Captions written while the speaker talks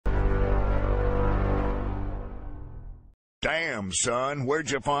Damn, son, where'd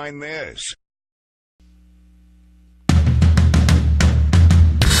you find this?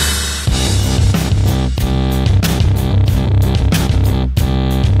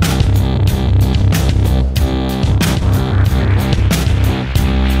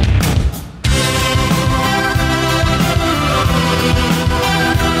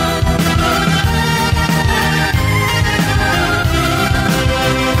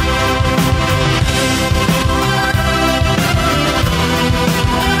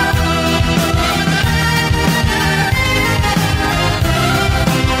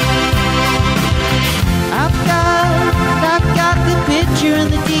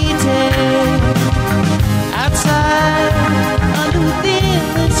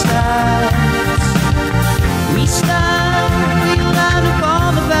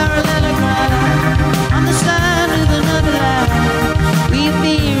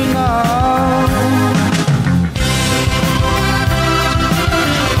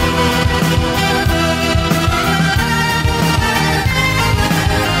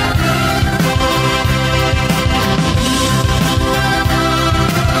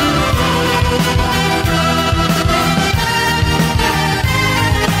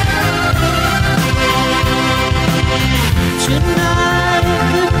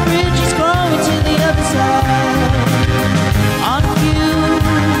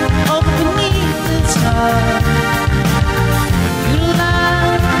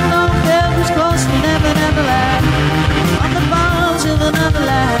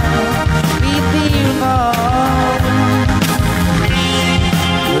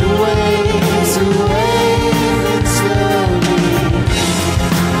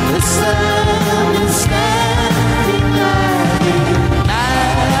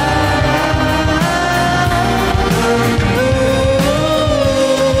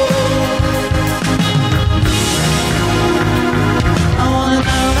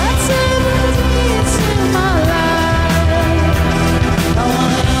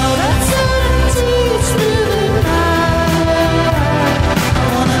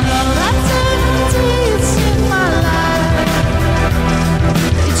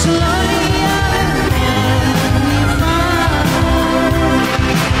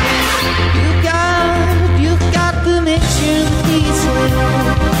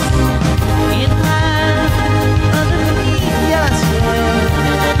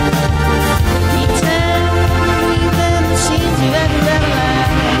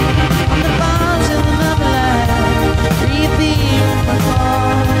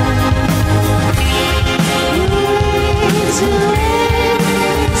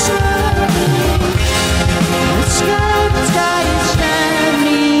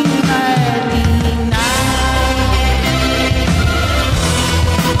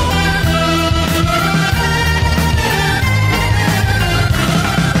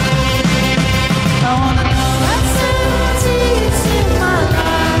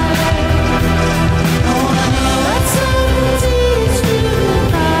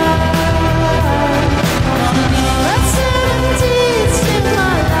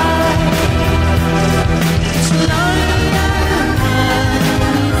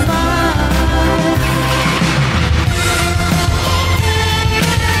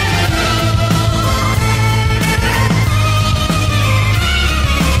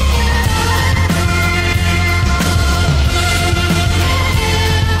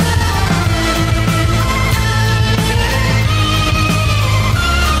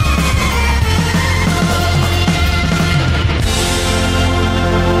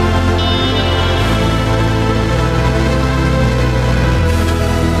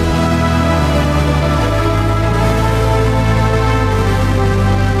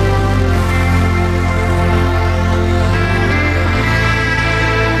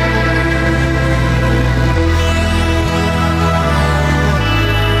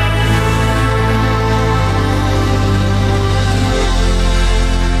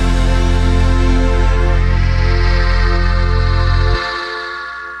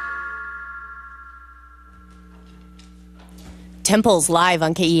 Temples live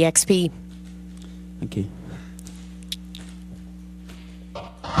on KEXP. Okay.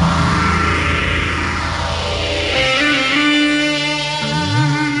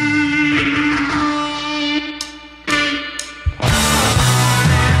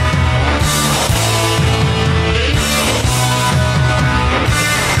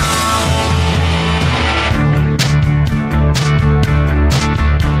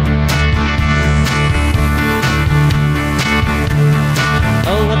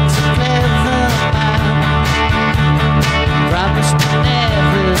 Oh, what's a clever man?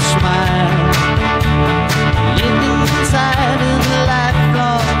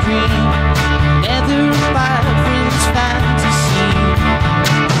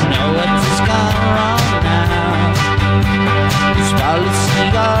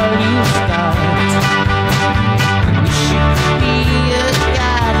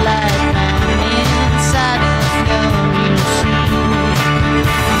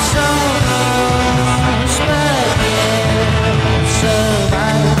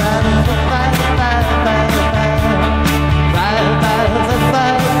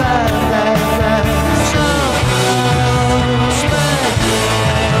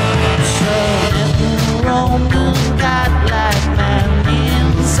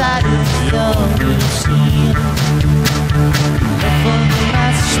 seen. Look for the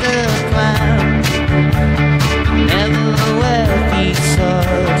master plan, never where he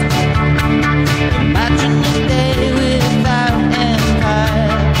sought. Imagine a day without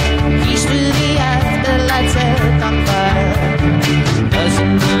empire, peace to the afterlife set on fire.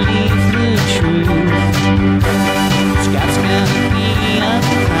 Doesn't believe the truth, Scott's gonna be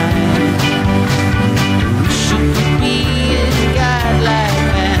unkind. Wish you could be a godlike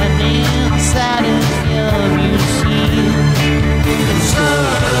man inside of your museum. So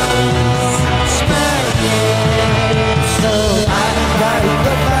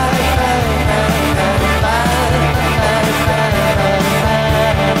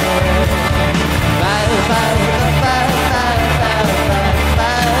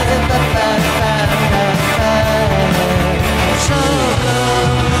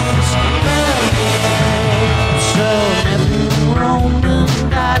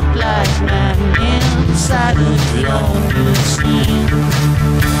inside of your museum.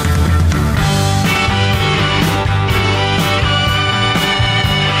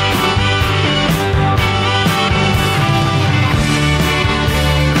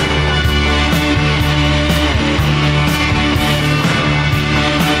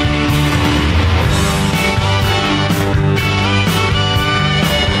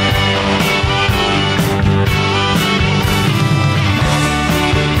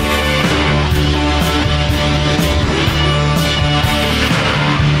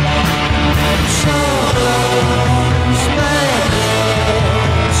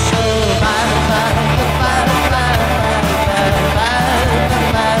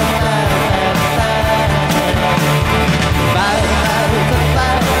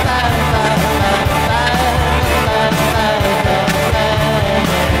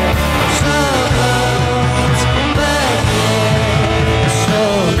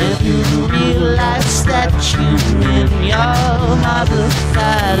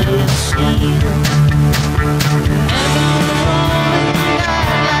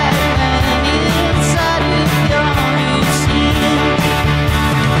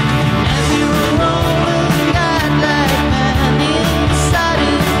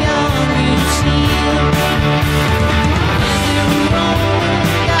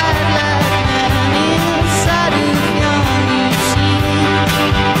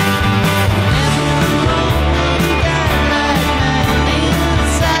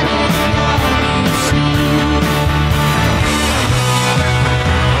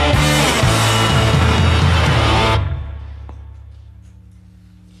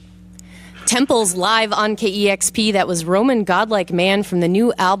 Temples live on KEXP. That was Roman Godlike Man from the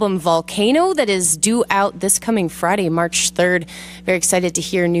new album Volcano that is due out this coming Friday, March 3rd. Very excited to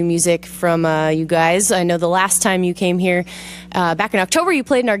hear new music from you guys. I know the last time you came here back in October, you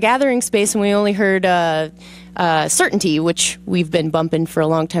played in our gathering space and we only heard Certainty, which we've been bumping for a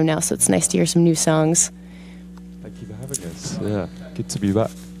long time now, so it's nice to hear some new songs. Thank you for having us. Yeah, good to be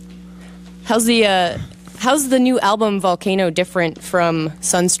back. How's the new album Volcano different from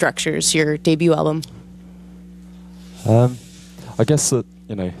Sun Structures, your debut album? I guess that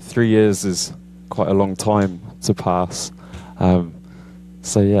 3 years is quite a long time to pass.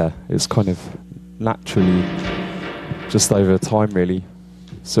 So yeah, it's kind of naturally just over time really.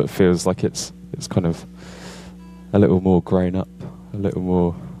 So it feels like it's kind of a little more grown up, a little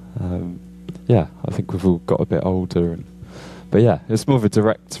more. Yeah, I think we've all got a bit older but yeah, it's more of a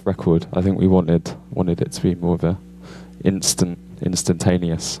direct record. I think we wanted it to be more of a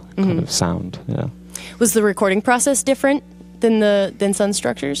instantaneous kind of sound. Yeah. Was the recording process different than Sun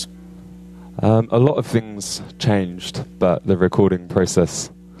Structures? A lot of things changed, but the recording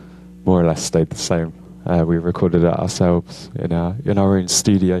process more or less stayed the same. We recorded it ourselves in our own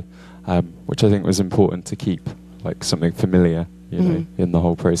studio, which I think was important to keep like something familiar, in the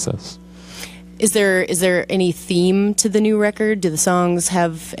whole process. Is there any theme to the new record? Do the songs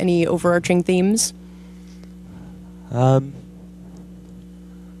have any overarching themes? There's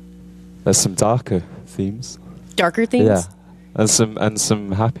some darker themes. Darker themes? Yeah, and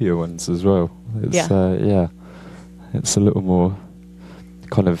some happier ones as well. It's a little more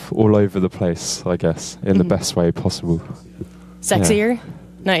kind of all over the place, I guess, in the best way possible. Sexier? Yeah.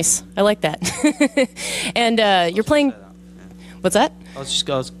 Nice. I like that. And you're playing... What's that?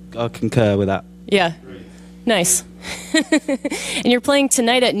 I concur with that. Yeah. Nice. And you're playing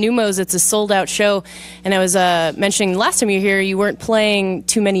tonight at Numos. It's a sold-out show. And I was mentioning last time you were here, you weren't playing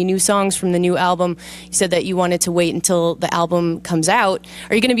too many new songs from the new album. You said that you wanted to wait until the album comes out.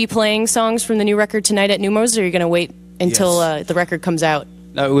 Are you going to be playing songs from the new record tonight at Numos, or are you going to wait until the record comes out?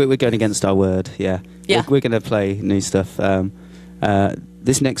 No, we're going against our word, yeah. We're going to play new stuff.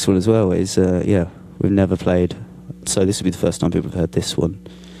 This next one as well is, we're we've never played. So this will be the first time people have heard this one.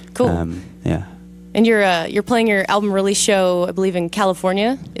 Cool. Yeah. And you're playing your album release show, I believe, in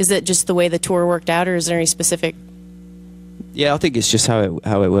California. Is it just the way the tour worked out, or is there any specific? Yeah, I think it's just how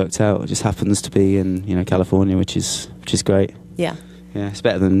it worked out. It just happens to be in California, which is great. Yeah. Yeah, it's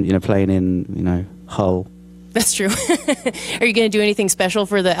better than playing in Hull. That's true. Are you going to do anything special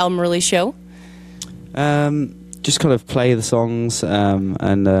for the album release show? Just kind of play the songs,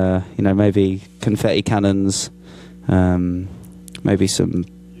 and maybe confetti cannons, maybe some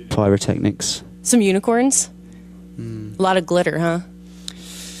pyrotechnics. Some unicorns? A lot of glitter, huh?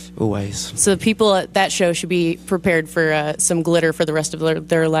 Always. So the people at that show should be prepared for some glitter for the rest of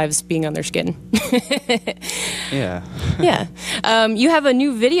their lives being on their skin. Yeah. Yeah. You have a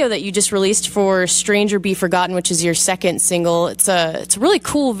new video that you just released for Stranger Be Forgotten, which is your second single. It's a really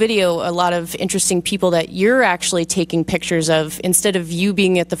cool video, a lot of interesting people that you're actually taking pictures of. Instead of you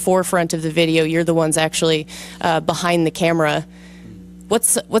being at the forefront of the video, you're the ones actually behind the camera.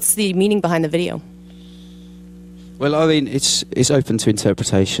 What's the meaning behind the video? Well, I mean, it's open to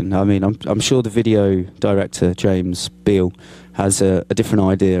interpretation. I mean, I'm sure the video director, James Beale, has a different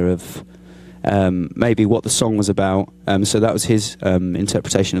idea of maybe what the song was about. So that was his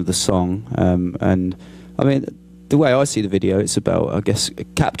interpretation of the song. And I mean, the way I see the video, it's about, I guess,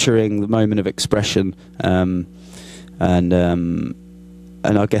 capturing the moment of expression, and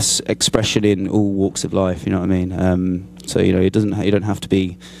I guess expression in all walks of life. You know what I mean? So you don't have to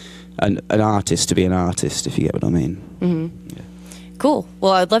be an artist to be an artist, if you get what I mean. Mm-hmm. Yeah. Cool.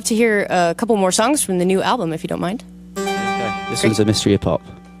 Well, I'd love to hear a couple more songs from the new album, if you don't mind. Okay. This one's a mystery of pop.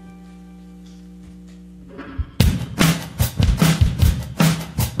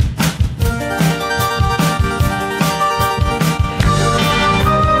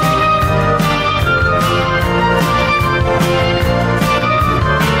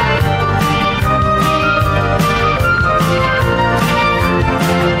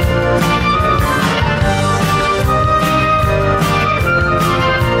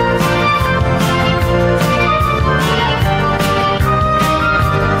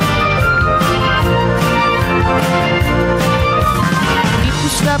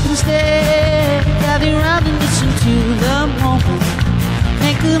 Stop and stare, gather round and listen to the moment.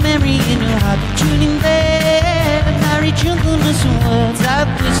 Make a memory in your heart, tuning there. Marry gentleness and words of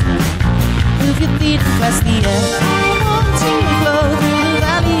wisdom. Move your feet across the air. I want to go through the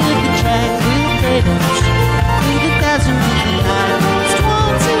valley of the tranquil craters, through the thousand little islands. Just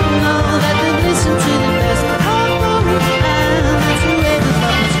want to know that they listen to the best of glory, and that's the way the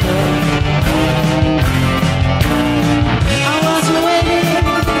lovers go. I wasn't waiting,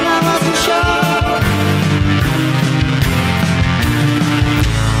 I wasn't sure.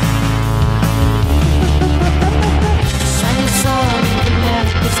 Sang a song in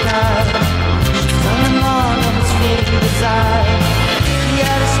the sky. She's done long and it's fading.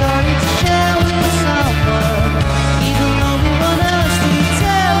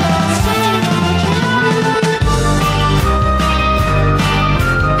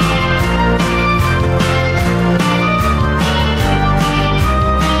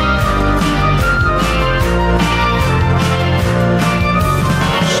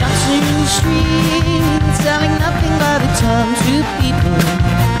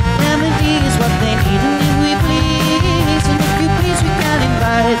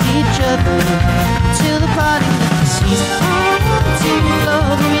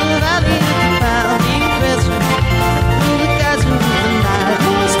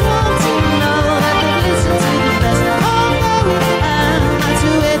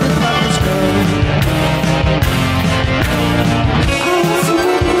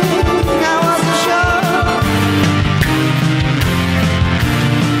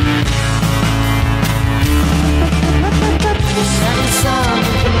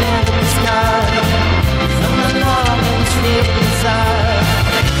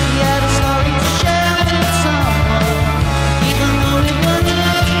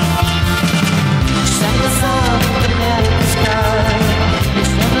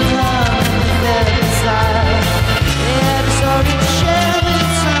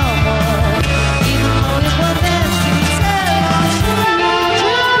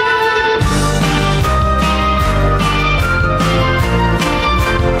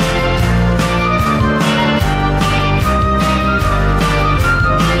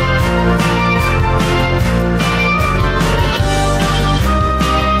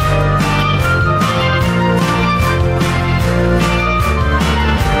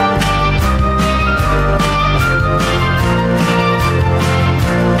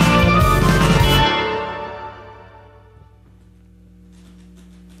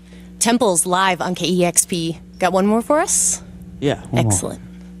 Temples live on KEXP. Got one more for us? Yeah. One more. Excellent.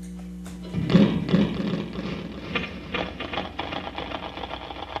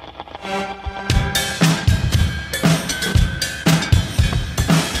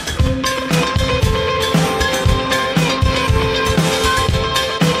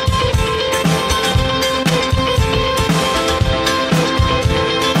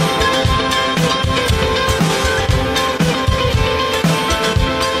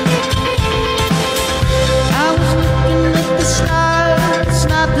 I was looking at the stars,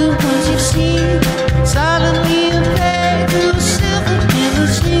 not the ones you've seen. Silently a fade through a silver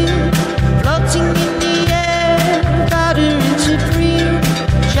limousine, floating in the air, powdering supreme.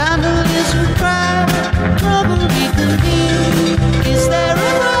 Chandeliers who cry, probably convene. Is there a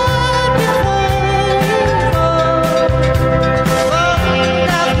road before you fall? Falling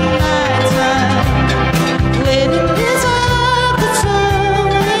out the nighttime, waiting is all the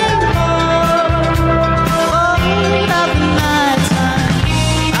turning more. Falling out the nighttime,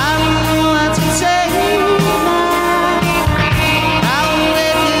 I don't know what to say now. I'll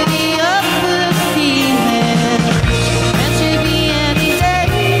wait till the upward feeling, meant to be any day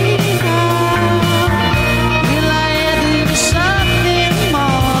now. Will I ever be something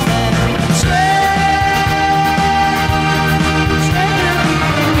more than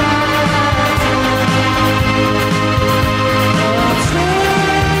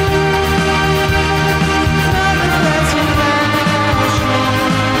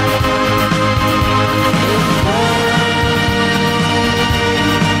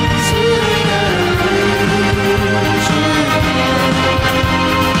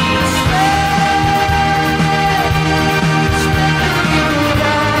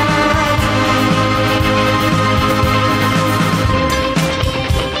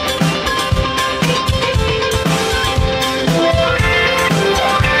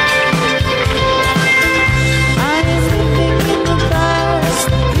I am living in the past,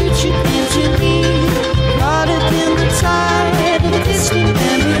 the future came to me, caught up in the tide of distant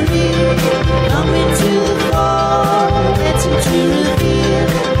memory, coming to the fore, waiting to reveal,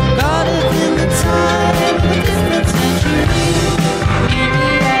 caught up in the tide of a different century.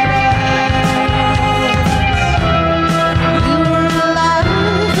 You were alive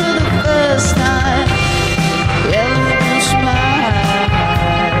for the first time, yellow smile.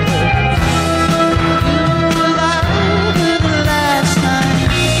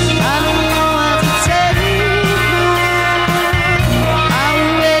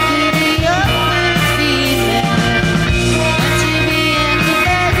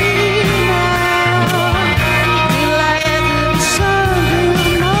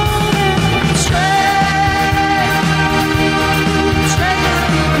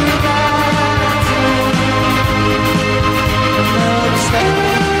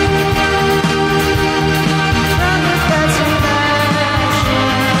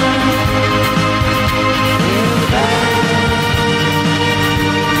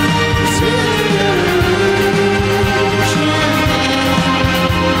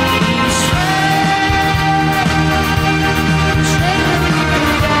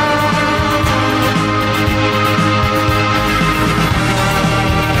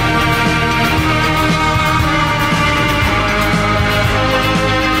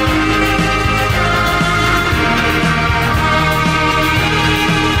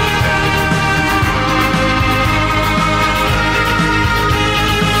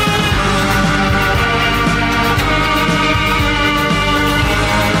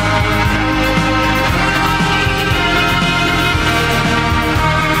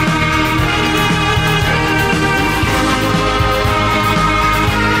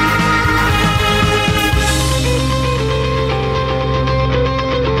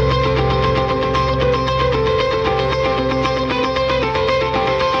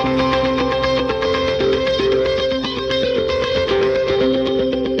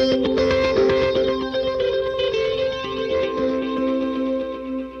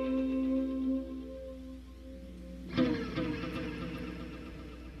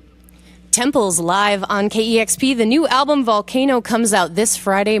 Temples live on KEXP. The new album Volcano comes out this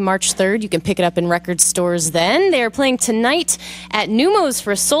Friday, March 3rd. You can pick it up in record stores then. They are playing tonight at Numos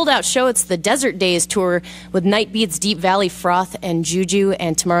for a sold-out show. It's the Desert Days tour with Night Beats, Deep Valley, Froth, and Juju.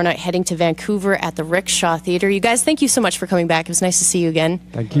 And tomorrow night heading to Vancouver at the Rickshaw Theatre. You guys, thank you so much for coming back. It was nice to see you again.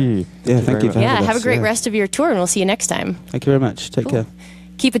 Thank you. Yeah, thank you for having us. Have a great Yeah. rest of your tour, and we'll see you next time. Thank you very much. Take care.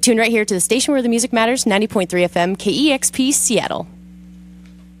 Keep it tuned right here to the station where the music matters, 90.3 FM, KEXP, Seattle.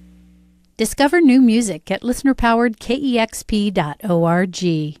 Discover new music at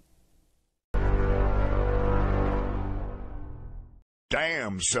listenerpoweredkexp.org.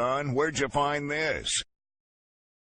 Damn, son, where'd you find this?